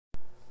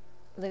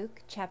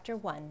Luke chapter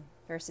 1,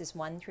 verses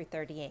 1 through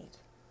 38.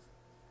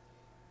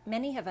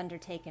 Many have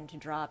undertaken to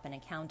draw up an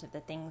account of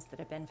the things that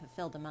have been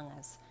fulfilled among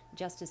us,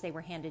 just as they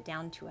were handed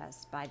down to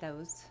us by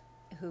those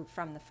who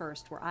from the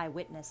first were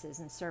eyewitnesses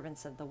and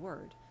servants of the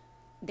word.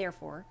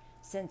 Therefore,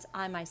 since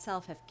I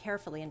myself have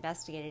carefully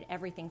investigated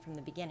everything from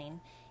the beginning,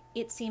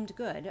 it seemed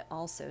good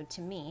also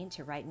to me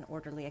to write an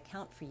orderly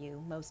account for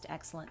you, most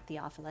excellent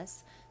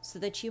Theophilus, so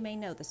that you may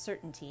know the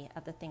certainty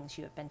of the things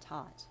you have been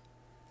taught.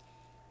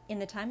 In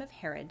the time of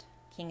Herod,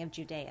 king of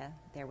Judea,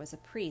 there was a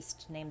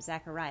priest named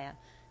Zechariah,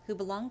 who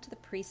belonged to the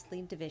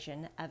priestly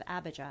division of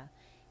Abijah.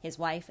 His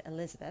wife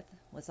Elizabeth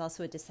was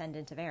also a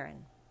descendant of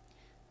Aaron.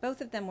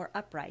 Both of them were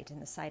upright in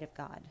the sight of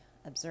God,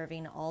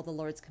 observing all the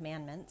Lord's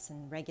commandments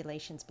and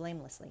regulations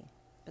blamelessly.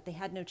 But they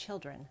had no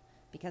children,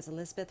 because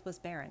Elizabeth was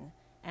barren,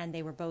 and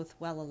they were both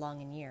well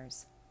along in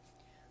years.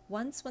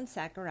 Once when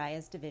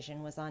Zechariah's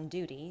division was on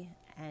duty,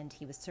 and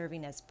he was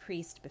serving as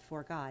priest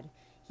before God,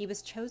 he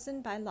was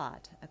chosen by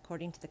lot,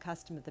 according to the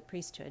custom of the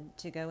priesthood,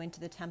 to go into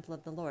the temple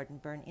of the Lord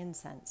and burn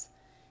incense.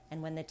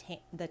 And when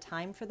the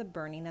time for the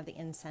burning of the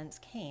incense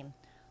came,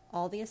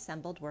 all the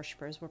assembled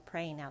worshippers were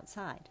praying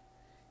outside.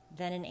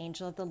 Then an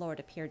angel of the Lord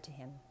appeared to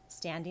him,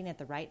 standing at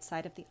the right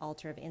side of the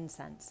altar of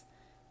incense.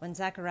 When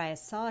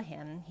Zacharias saw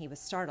him, he was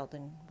startled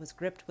and was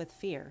gripped with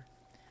fear.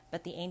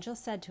 But the angel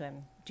said to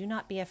him, "Do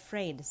not be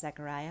afraid,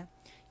 Zechariah.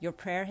 Your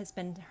prayer has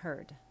been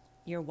heard.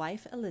 Your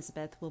wife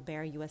Elizabeth will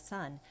bear you a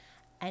son,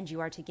 and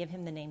you are to give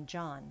him the name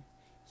John.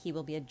 He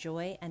will be a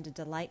joy and a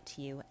delight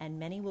to you, and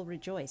many will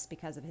rejoice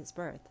because of his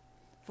birth.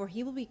 For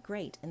he will be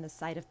great in the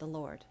sight of the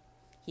Lord.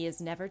 He is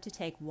never to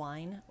take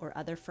wine or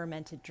other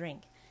fermented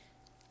drink,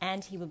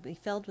 and he will be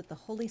filled with the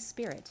Holy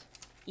Spirit,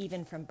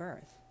 even from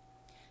birth.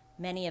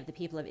 Many of the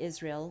people of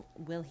Israel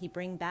will he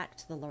bring back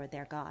to the Lord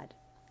their God,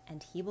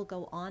 and he will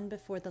go on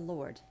before the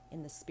Lord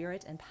in the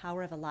spirit and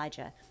power of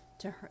Elijah,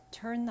 to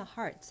turn the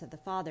hearts of the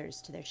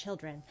fathers to their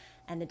children,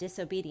 and the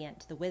disobedient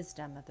to the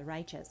wisdom of the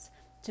righteous,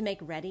 to make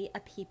ready a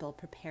people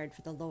prepared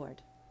for the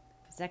Lord."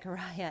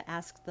 Zechariah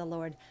asked the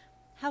Lord,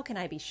 "How can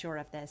I be sure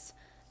of this?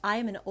 I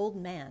am an old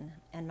man,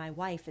 and my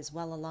wife is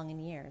well along in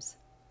years."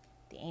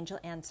 The angel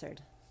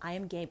answered, "I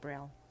am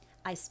Gabriel.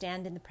 I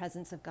stand in the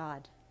presence of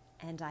God,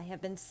 and I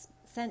have been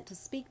sent to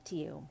speak to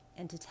you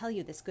and to tell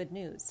you this good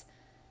news.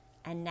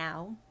 And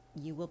now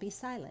you will be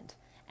silent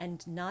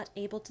and not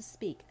able to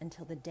speak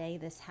until the day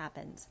this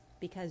happens,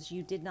 because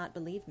you did not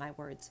believe my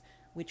words,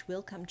 which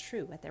will come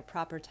true at their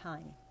proper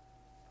time."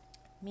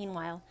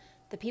 Meanwhile,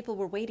 the people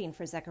were waiting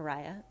for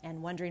Zechariah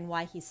and wondering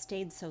why he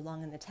stayed so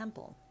long in the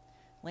temple.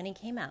 When he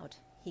came out,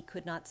 he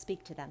could not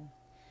speak to them.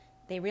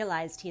 They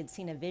realized he had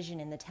seen a vision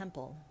in the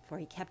temple, for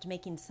he kept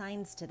making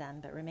signs to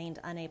them but remained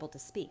unable to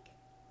speak.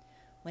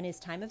 When his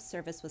time of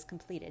service was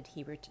completed,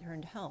 he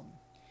returned home.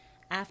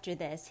 After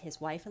this,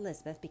 his wife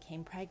Elizabeth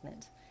became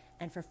pregnant,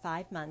 and for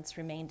 5 months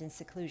remained in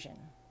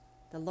seclusion.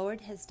 "The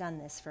Lord has done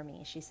this for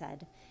me," she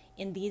said.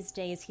 "In these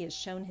days he has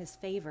shown his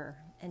favor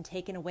and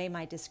taken away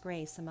my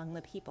disgrace among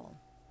the people."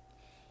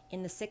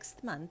 In the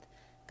 6th month,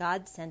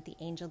 God sent the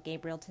angel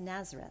Gabriel to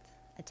Nazareth,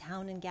 a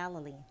town in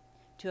Galilee,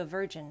 to a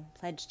virgin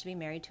pledged to be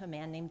married to a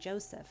man named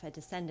Joseph, a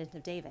descendant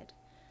of David.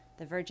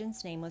 The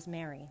virgin's name was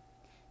Mary.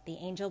 The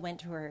angel went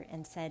to her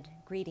and said,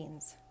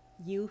 "Greetings,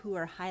 you who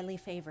are highly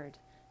favored.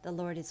 The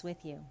Lord is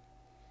with you."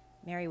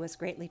 Mary was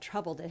greatly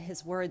troubled at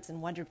his words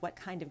and wondered what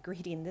kind of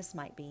greeting this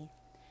might be.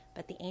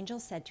 But the angel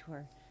said to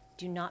her,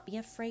 "Do not be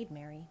afraid,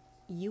 Mary.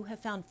 You have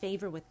found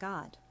favor with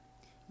God.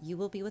 You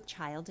will be with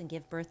child and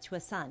give birth to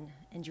a son,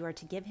 and you are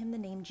to give him the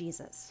name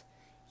Jesus.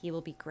 He will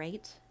be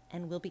great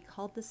and will be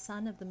called the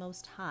Son of the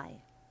Most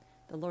High.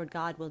 The Lord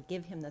God will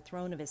give him the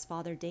throne of his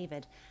father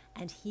David,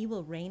 and he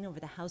will reign over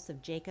the house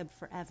of Jacob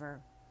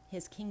forever.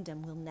 His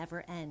kingdom will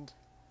never end."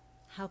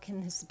 "How can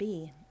this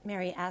be?"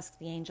 Mary asked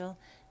the angel,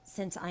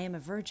 "since I am a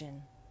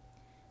virgin?"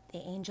 The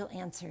angel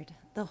answered,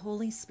 "The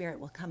Holy Spirit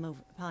will come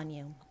upon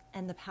you,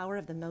 and the power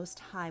of the Most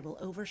High will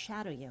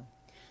overshadow you.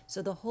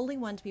 So the Holy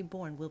One to be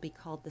born will be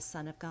called the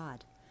Son of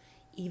God.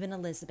 Even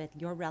Elizabeth,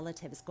 your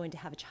relative, is going to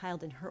have a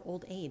child in her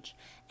old age,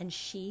 and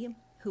she,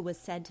 who was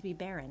said to be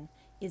barren,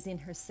 is in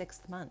her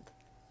 6th month,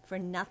 for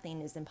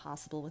nothing is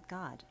impossible with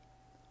God."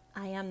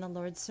 "I am the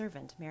Lord's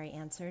servant," Mary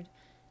answered.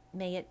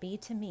 "May it be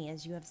to me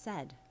as you have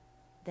said."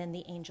 Then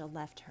the angel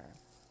left her.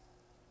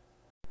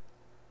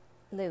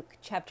 Luke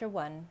chapter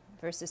 1,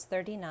 verses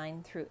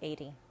 39 through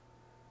 80.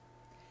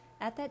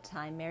 At that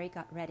time Mary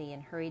got ready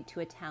and hurried to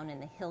a town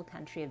in the hill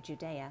country of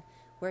Judea,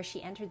 where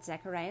she entered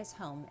Zechariah's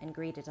home and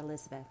greeted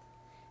Elizabeth.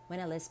 When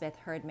Elizabeth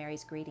heard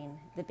Mary's greeting,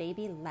 the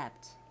baby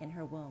leapt in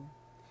her womb,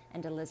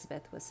 and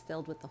Elizabeth was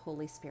filled with the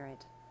Holy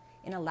Spirit.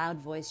 In a loud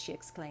voice she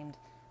exclaimed,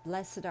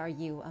 "Blessed are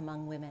you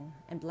among women,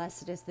 and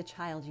blessed is the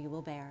child you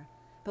will bear.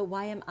 But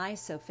why am I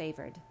so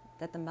favored,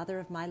 that the mother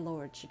of my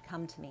Lord should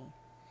come to me?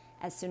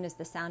 As soon as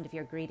the sound of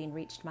your greeting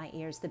reached my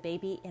ears, the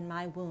baby in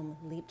my womb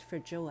leaped for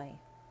joy.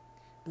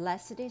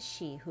 Blessed is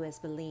she who has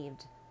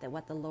believed that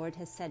what the Lord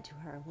has said to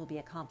her will be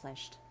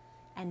accomplished."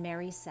 And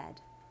Mary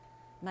said,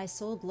 "My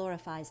soul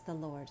glorifies the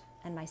Lord,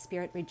 and my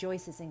spirit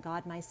rejoices in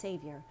God my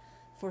Savior,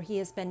 for he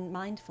has been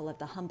mindful of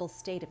the humble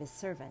state of his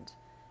servant.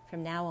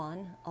 From now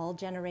on, all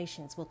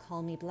generations will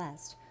call me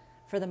blessed,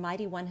 for the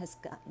Mighty One has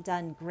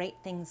done great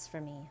things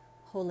for me.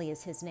 Holy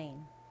is his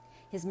name.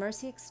 His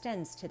mercy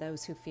extends to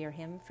those who fear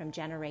him from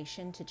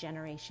generation to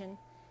generation.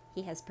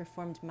 He has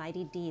performed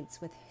mighty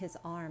deeds with his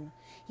arm.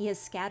 He has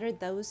scattered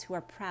those who are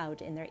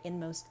proud in their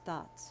inmost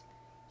thoughts.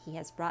 He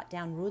has brought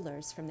down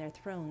rulers from their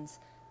thrones,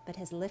 but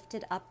has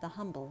lifted up the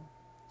humble.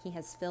 He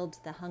has filled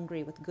the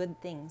hungry with good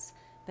things,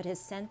 but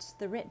has sent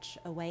the rich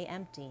away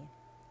empty.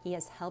 He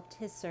has helped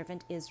his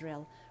servant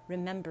Israel,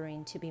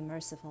 remembering to be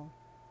merciful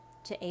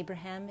to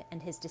Abraham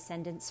and his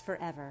descendants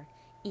forever,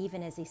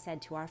 even as he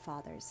said to our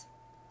fathers.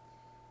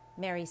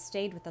 Mary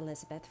stayed with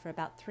Elizabeth for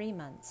about 3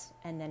 months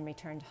and then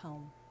returned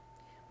home.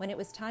 When it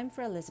was time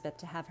for Elizabeth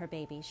to have her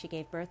baby, she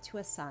gave birth to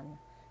a son.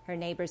 Her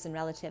neighbors and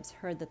relatives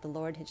heard that the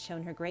Lord had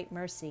shown her great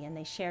mercy, and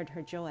they shared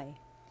her joy.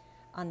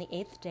 On the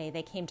 8th day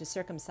they came to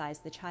circumcise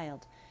the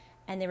child,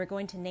 and they were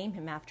going to name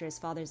him after his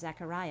father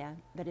Zechariah,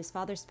 but his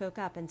father spoke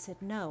up and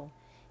said, "No,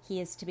 he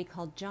is to be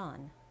called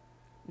John."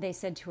 They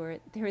said to her,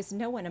 "There is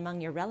no one among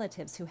your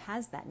relatives who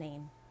has that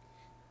name."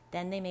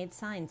 Then they made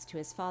signs to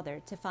his father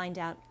to find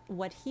out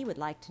what he would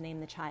like to name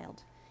the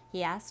child.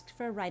 He asked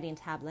for a writing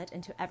tablet,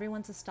 and to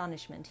everyone's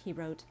astonishment he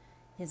wrote,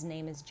 "His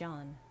name is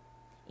John."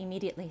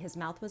 Immediately his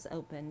mouth was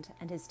opened,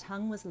 and his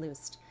tongue was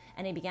loosed,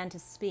 and he began to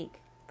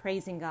speak,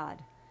 praising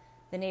God.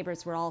 The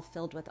neighbors were all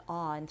filled with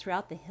awe, and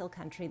throughout the hill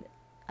country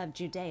of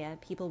Judea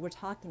people were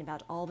talking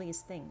about all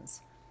these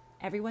things.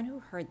 Everyone who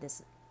heard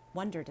this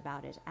wondered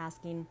about it,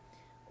 asking,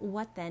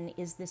 "What then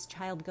is this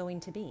child going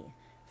to be?"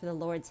 For the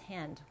Lord's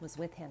hand was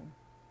with him.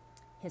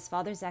 His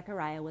father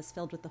Zechariah was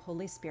filled with the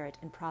Holy Spirit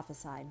and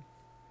prophesied,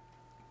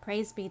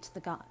 "Praise be to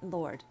the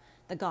Lord,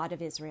 the God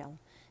of Israel,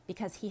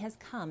 because he has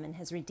come and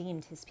has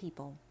redeemed his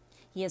people.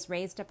 He has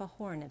raised up a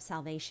horn of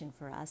salvation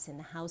for us in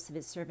the house of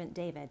his servant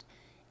David,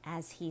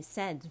 as he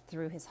said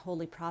through his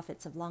holy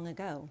prophets of long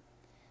ago.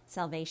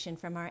 Salvation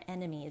from our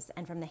enemies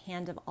and from the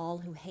hand of all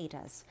who hate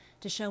us,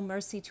 to show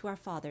mercy to our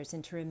fathers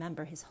and to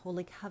remember his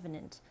holy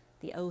covenant,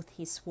 the oath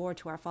he swore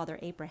to our father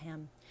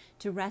Abraham,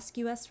 to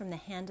rescue us from the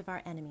hand of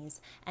our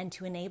enemies and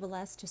to enable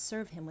us to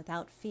serve him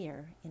without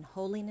fear, in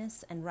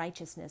holiness and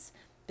righteousness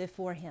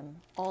before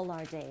him all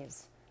our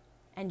days.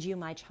 And you,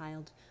 my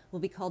child, will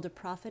be called a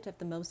prophet of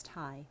the Most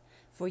High,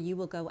 for you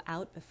will go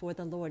out before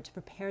the Lord to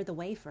prepare the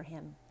way for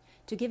him,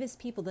 to give his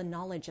people the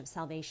knowledge of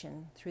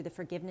salvation through the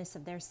forgiveness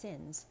of their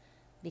sins,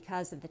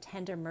 because of the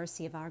tender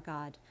mercy of our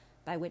God,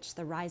 by which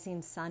the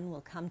rising sun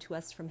will come to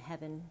us from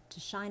heaven, to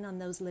shine on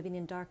those living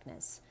in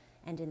darkness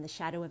and in the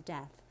shadow of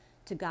death,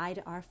 to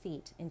guide our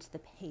feet into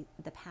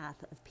the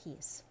path of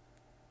peace."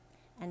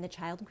 And the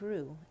child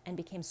grew and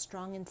became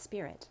strong in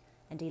spirit,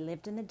 and he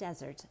lived in the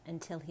desert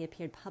until he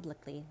appeared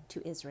publicly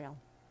to Israel.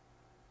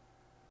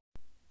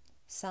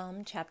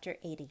 Psalm chapter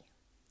 80.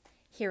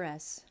 Hear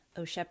us,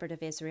 O shepherd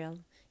of Israel,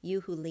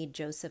 you who lead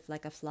Joseph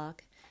like a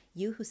flock,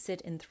 you who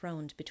sit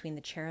enthroned between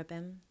the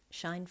cherubim,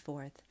 shine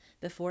forth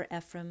before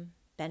Ephraim,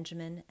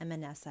 Benjamin, and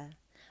Manasseh.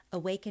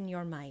 Awaken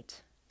your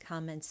might,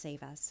 come and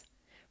save us.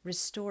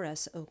 Restore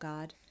us, O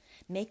God.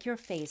 Make your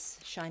face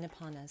shine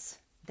upon us,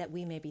 that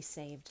we may be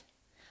saved.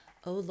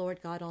 O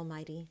Lord God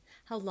Almighty,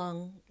 how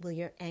long will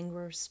your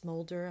anger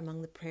smolder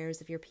among the prayers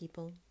of your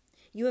people?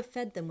 You have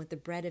fed them with the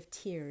bread of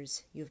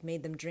tears. You have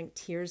made them drink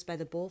tears by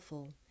the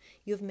bowlful.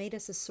 You have made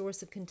us a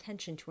source of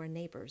contention to our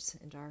neighbors,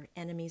 and our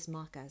enemies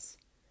mock us.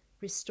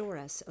 Restore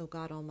us, O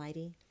God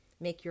Almighty.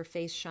 Make your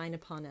face shine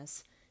upon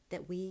us,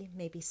 that we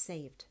may be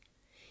saved.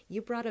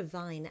 You brought a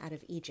vine out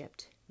of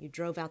Egypt. You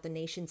drove out the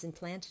nations and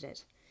planted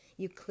it.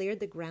 You cleared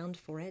the ground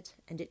for it,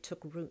 and it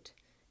took root,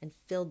 and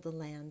filled the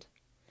land.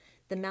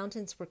 The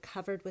mountains were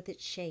covered with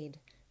its shade,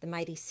 the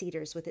mighty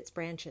cedars with its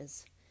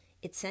branches.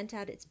 It sent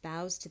out its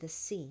boughs to the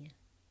sea,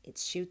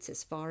 its shoots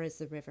as far as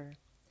the river.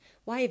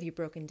 Why have you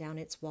broken down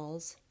its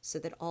walls, so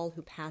that all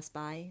who pass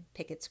by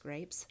pick its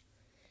grapes?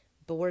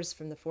 Boars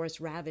from the forest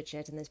ravage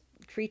it, and the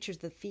creatures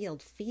of the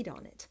field feed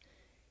on it.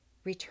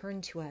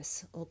 Return to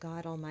us, O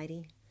God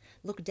Almighty.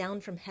 Look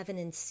down from heaven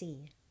and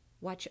see.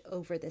 Watch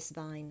over this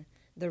vine,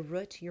 the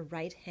root your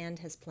right hand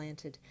has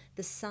planted,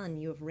 the son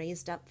you have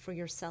raised up for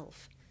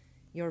yourself.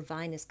 Your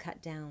vine is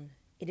cut down.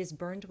 It is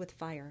burned with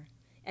fire.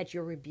 At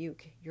your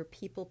rebuke, your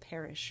people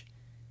perish.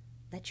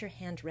 Let your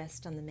hand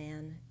rest on the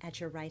man at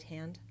your right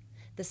hand,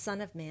 the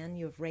Son of Man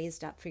you have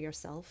raised up for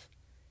yourself.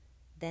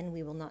 Then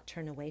we will not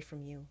turn away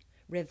from you.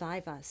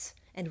 Revive us,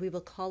 and we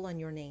will call on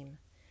your name.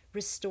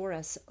 Restore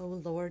us, O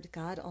Lord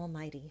God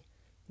Almighty.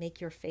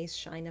 Make your face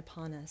shine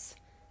upon us,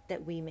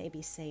 that we may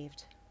be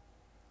saved.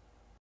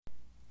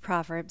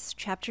 Proverbs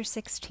chapter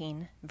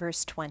 16,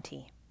 verse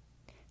 20.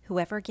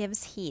 Whoever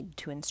gives heed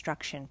to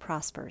instruction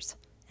prospers,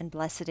 and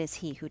blessed is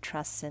he who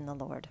trusts in the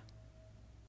Lord.